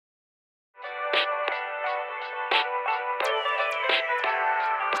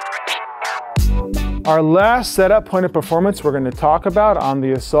Our last setup point of performance we're going to talk about on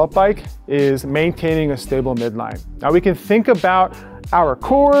the Assault bike is maintaining a stable midline. Now we can think about our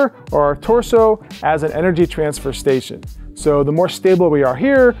core or our torso as an energy transfer station. So the more stable we are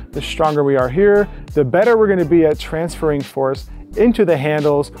here, the stronger we are here, the better we're going to be at transferring force into the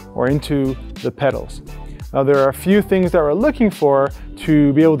handles or into the pedals. Now there are a few things that we're looking for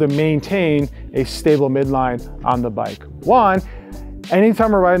to be able to maintain a stable midline on the bike. One,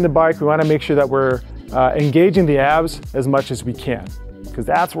 anytime we're riding the bike, we want to make sure that we're engaging the abs as much as we can, because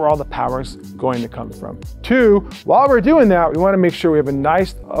that's where all the power is going to come from. Two, while we're doing that, we want to make sure we have a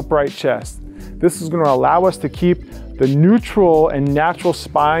nice upright chest. This is going to allow us to keep the neutral and natural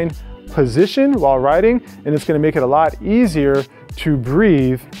spine position while riding, and it's going to make it a lot easier to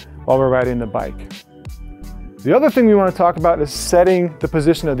breathe while we're riding the bike. The other thing we want to talk about is setting the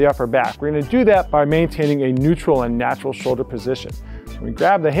position of the upper back. We're going to do that by maintaining a neutral and natural shoulder position. When we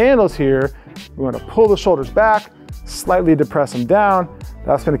grab the handles here, we want to pull the shoulders back, slightly depress them down.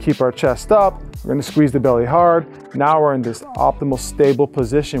 That's going to keep our chest up. We're going to squeeze the belly hard. Now we're in this optimal stable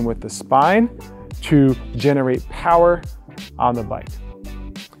position with the spine to generate power on the bike.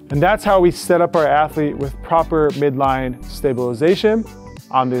 And that's how we set up our athlete with proper midline stabilization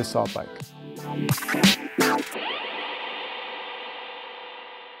on the Assault bike.